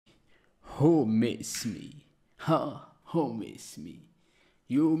Who miss me? Huh? Who miss me?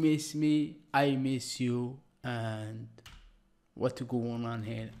 You miss me, I miss you, and what's going on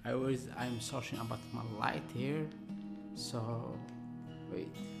here? I'm searching about my light here. So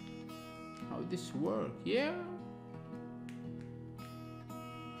wait, how this work? Yeah,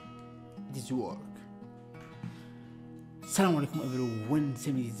 this work. Assalamu alaikum everyone,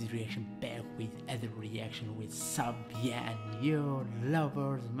 Samir's reaction back with other reaction with Sabyan, your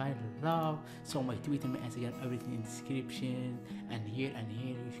lovers, my love. So my Twitter, my Instagram, everything in description, and here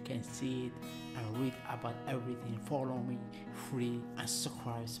you can see it and read about everything. Follow me free and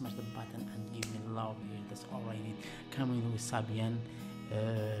subscribe, smash the button and give me love here. That's all I need. Coming with Sabyan,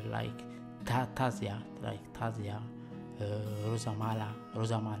 like Tasya, Rosmala.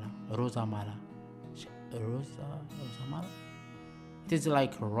 Rosmala. It is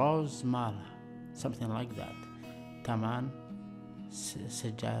like Rosmala, something like that. Teman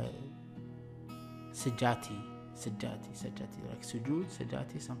Sejati, like Sujud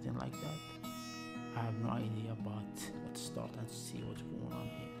Sejati, something like that. I have no idea, but let's start and see what's going on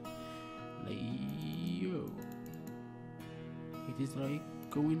here. Like, yo, it is like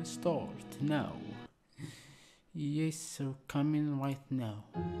going to start now. Yes, so coming right now.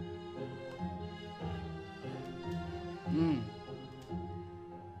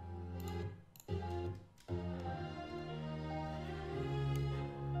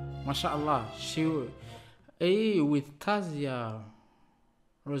 MashaAllah, with Tasya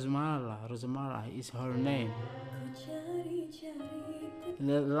Rosmala is her name.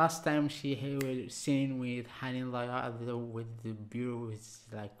 The last time she was singing with Hanilaya with the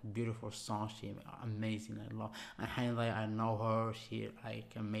beautiful song, she amazing. I love, and Hanilaya, I know her, she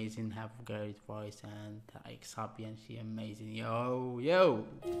like amazing, have great voice, and like Sabyan, she amazing. Yo.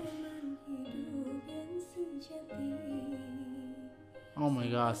 Oh my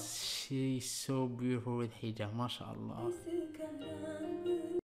gosh, she's so beautiful with hijab, mashallah.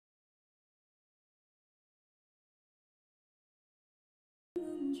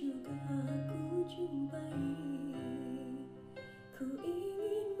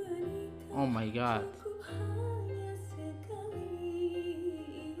 Oh my god.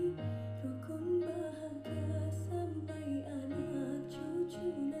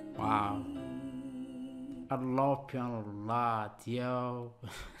 Wow. I love piano a lot, yo.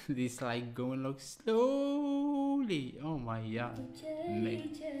 This like going like slowly. Oh my god.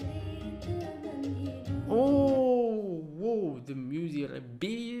 Oh, whoa, the music like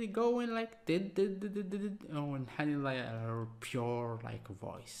beat going like oh, and having like a pure like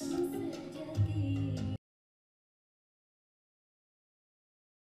voice.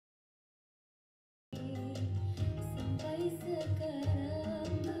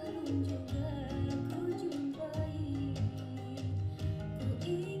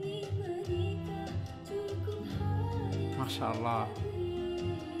 MashaAllah.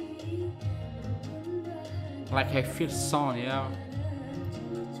 Like I feel song, yeah.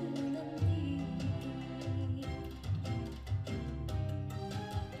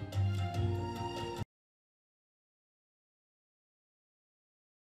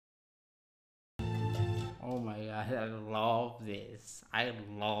 Oh my god, I love this.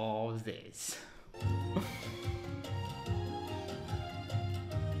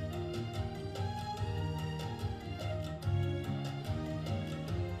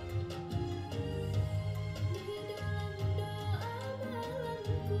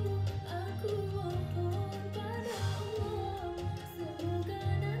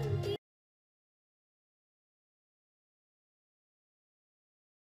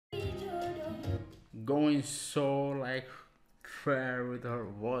 Going so like fair with her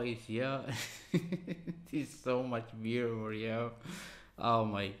voice, yeah. It's so much beautiful, yeah. Oh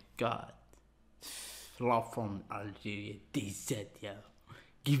my god. Love from Algeria, DZ, yeah.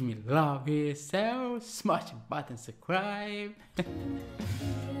 Give me love here, so smash the button, subscribe.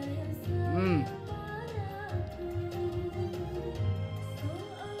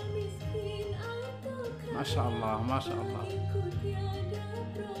 MashaAllah.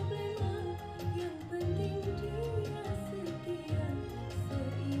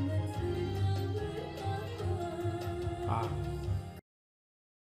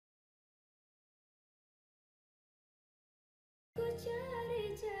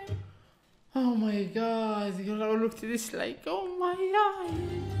 Oh my god, you gotta look to this like, oh my god.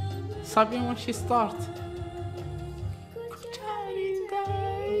 Sabyan when she starts.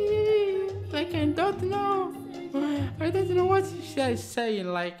 Like I don't know what she's saying.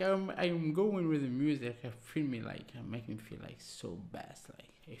 Like I'm going with the music. I feel me like make me feel like so bad.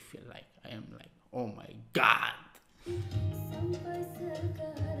 Like I feel like I am like, oh my god.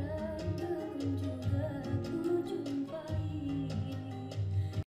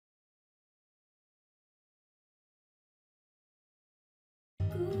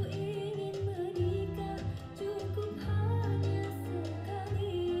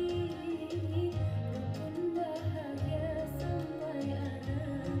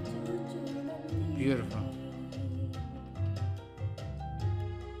 Beautiful.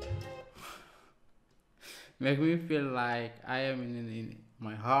 Make me feel like I am in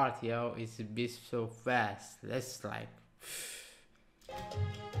my heart, yo. It's a beat so fast. That's like,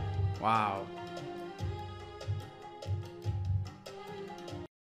 wow.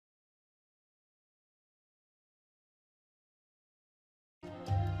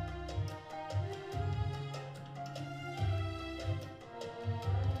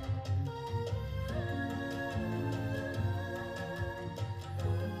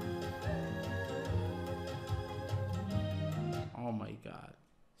 Oh my god,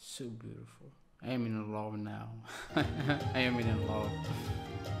 so beautiful. I am in love now. I am in love.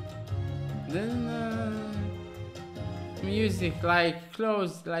 Then music like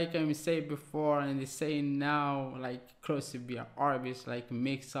close, like I said before, and they say now, like close to be an artist, like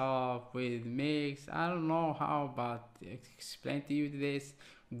mix up with mix. I don't know how, but explain to you this.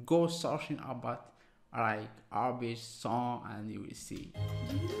 Go searching about like artist song, and you will see.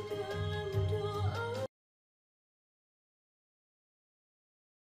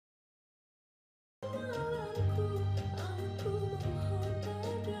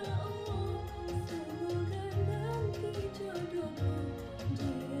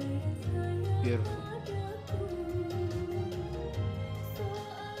 Beautiful.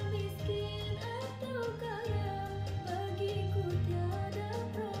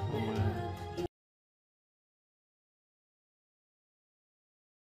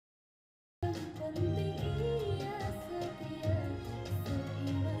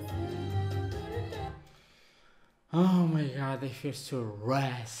 Oh my god, I feel so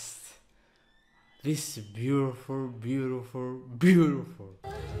rest. This is beautiful, beautiful, beautiful.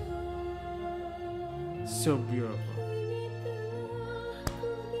 So beautiful.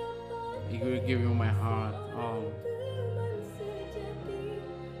 It will give you my heart. Oh.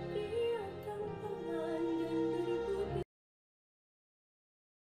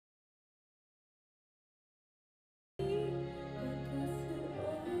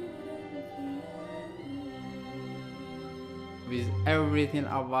 With everything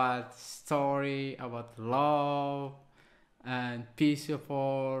about story, about love and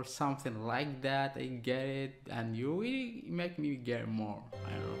peaceful, something like that. I get it, and you really make me get more.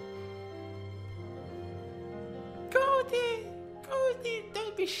 I don't know. Go there,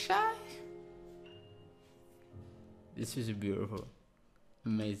 don't be shy. This is beautiful,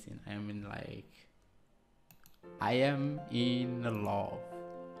 amazing. I mean, like, I am in love.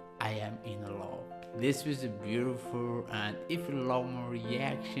 I am in love. This was beautiful, and if you love my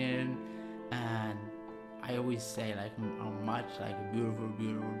reaction, and I always say like much like beautiful,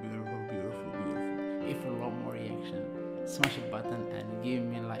 beautiful, beautiful, beautiful, beautiful. If you love my reaction, smash a button and give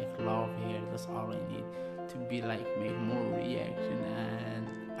me like love here. That's all I need to be like make more reaction. And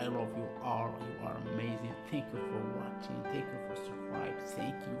I love you all. You are amazing. Thank you for watching. Thank you for subscribe.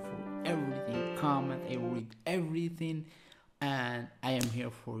 Thank you for everything. Comment. I read everything, and I am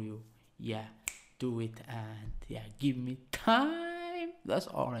here for you. Yeah, do it, and yeah, give me time. That's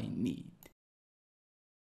all I need.